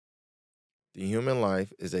The human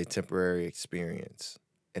life is a temporary experience.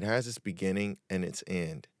 It has its beginning and its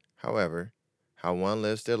end. However, how one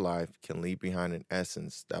lives their life can leave behind an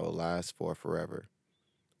essence that will last for forever.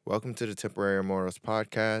 Welcome to the Temporary Immortals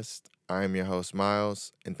podcast. I am your host,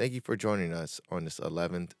 Miles, and thank you for joining us on this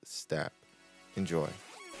 11th step. Enjoy.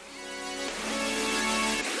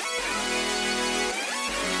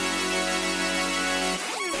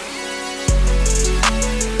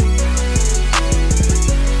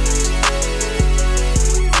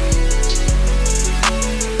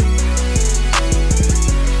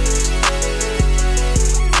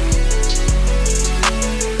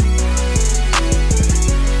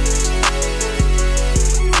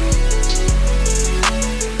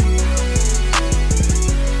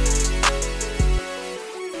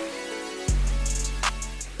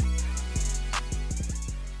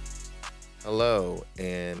 Hello,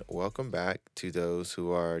 and welcome back to those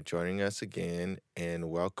who are joining us again,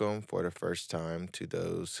 and welcome for the first time to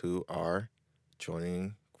those who are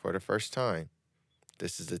joining for the first time.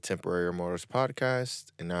 This is the Temporary Immortals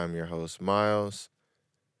podcast, and I'm your host, Miles,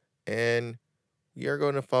 and we are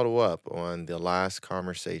going to follow up on the last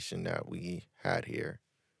conversation that we had here.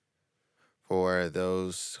 For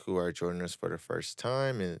those who are joining us for the first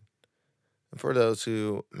time, and for those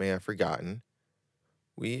who may have forgotten,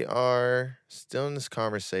 we are still in this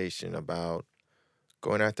conversation about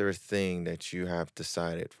going after a thing that you have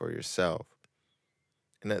decided for yourself.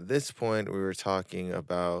 And at this point, we were talking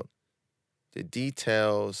about the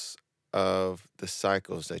details of the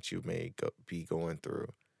cycles that you may be going through.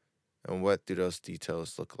 And what do those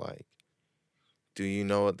details look like? Do you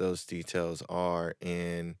know what those details are?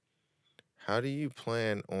 And how do you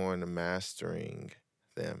plan on mastering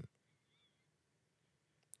them?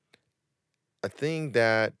 A thing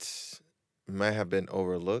that might have been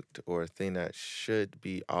overlooked or a thing that should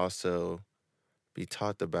be also be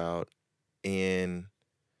talked about in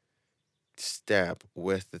step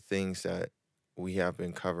with the things that we have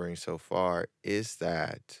been covering so far is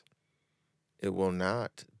that it will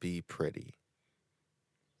not be pretty.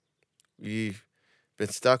 You've been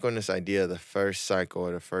stuck on this idea of the first cycle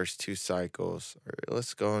or the first two cycles, or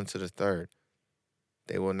let's go into the third.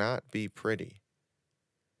 They will not be pretty.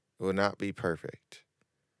 It will not be perfect.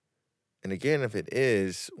 And again, if it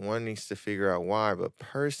is, one needs to figure out why, but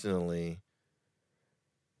personally,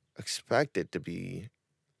 expect it to be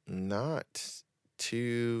not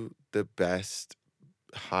to the best,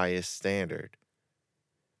 highest standard.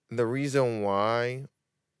 And the reason why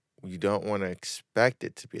you don't want to expect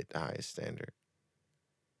it to be at the highest standard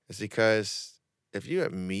is because if you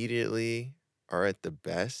immediately are at the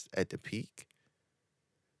best, at the peak,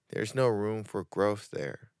 there's no room for growth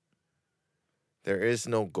there. There is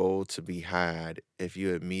no goal to be had if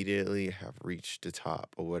you immediately have reached the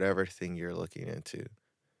top of whatever thing you're looking into.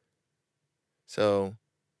 So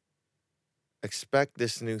expect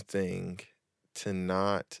this new thing to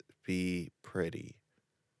not be pretty.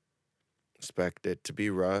 Expect it to be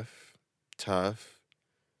rough, tough,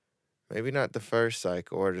 maybe not the first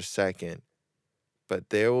cycle or the second, but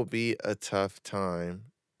there will be a tough time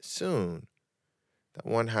soon that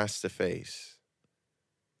one has to face.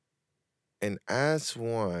 And as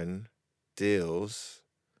one deals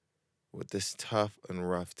with this tough and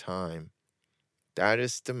rough time, that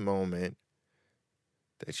is the moment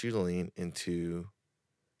that you lean into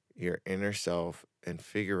your inner self and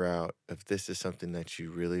figure out if this is something that you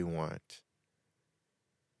really want.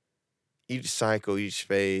 Each cycle, each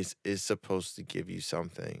phase is supposed to give you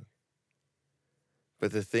something.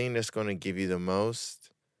 But the thing that's going to give you the most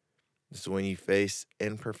is when you face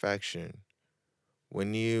imperfection,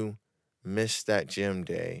 when you miss that gym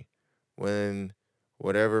day, when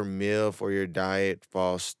whatever meal for your diet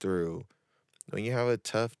falls through, when you have a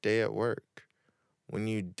tough day at work, when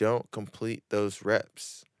you don't complete those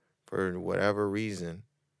reps for whatever reason,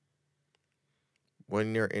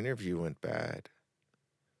 when your interview went bad,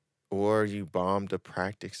 or you bombed a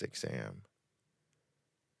practice exam.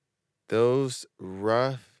 Those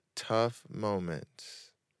rough, tough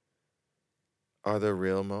moments are the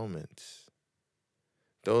real moments.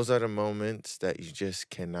 Those are the moments that you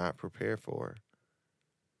just cannot prepare for.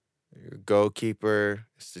 Your goalkeeper,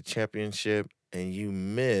 it's the championship, and you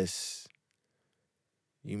miss.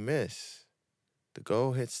 You miss. The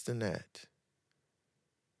goal hits the net.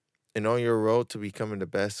 And on your road to becoming the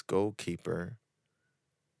best goalkeeper,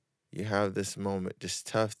 you have this moment, this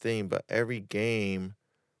tough thing, but every game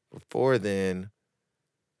before then,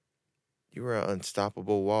 you were an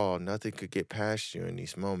unstoppable wall. Nothing could get past you in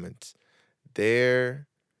these moments. There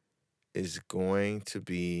is going to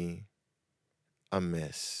be a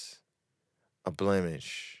miss, a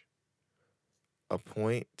blemish, a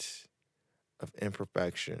point of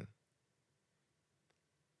imperfection.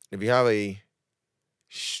 If you have a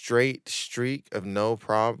straight streak of no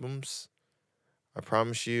problems, I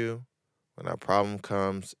promise you, when that problem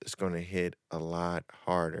comes, it's going to hit a lot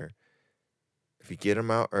harder. If you get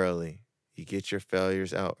them out early, you get your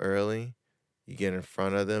failures out early, you get in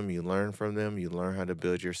front of them, you learn from them, you learn how to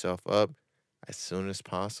build yourself up as soon as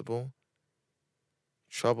possible.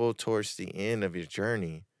 Trouble towards the end of your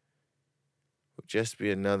journey will just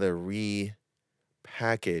be another repackage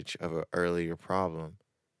of an earlier problem.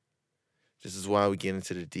 This is why we get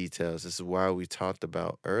into the details. This is why we talked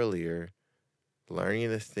about earlier learning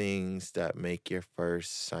the things that make your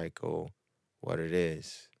first cycle what it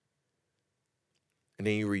is. And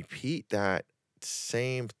then you repeat that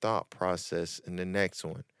same thought process in the next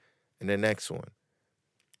one, and the next one.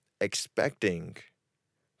 Expecting,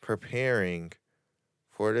 preparing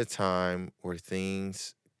for the time where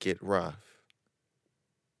things get rough.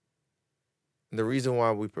 And the reason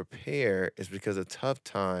why we prepare is because a tough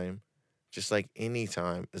time, just like any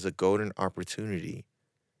time, is a golden opportunity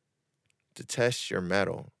to test your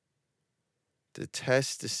mettle, to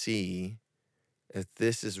test to see if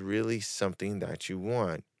this is really something that you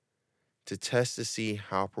want, to test to see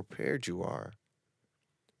how prepared you are.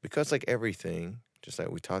 Because, like everything, just like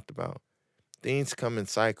we talked about, things come in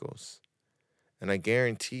cycles. And I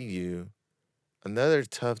guarantee you, another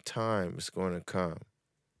tough time is going to come.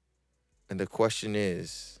 And the question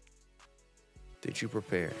is, did you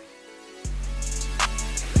prepare?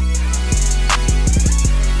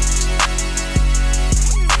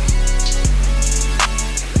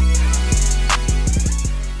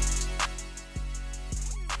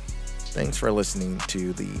 Thanks for listening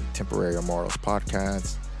to the Temporary Immortals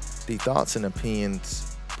podcast. The thoughts and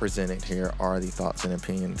opinions presented here are the thoughts and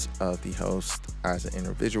opinions of the host as an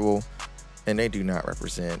individual, and they do not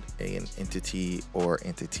represent an entity or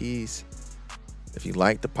entities. If you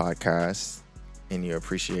like the podcast and you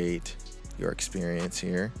appreciate your experience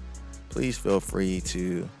here, please feel free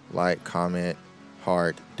to like, comment,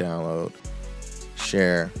 heart, download,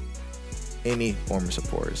 share. Any form of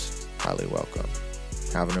support is highly welcome.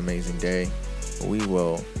 Have an amazing day. We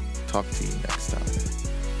will talk to you next time.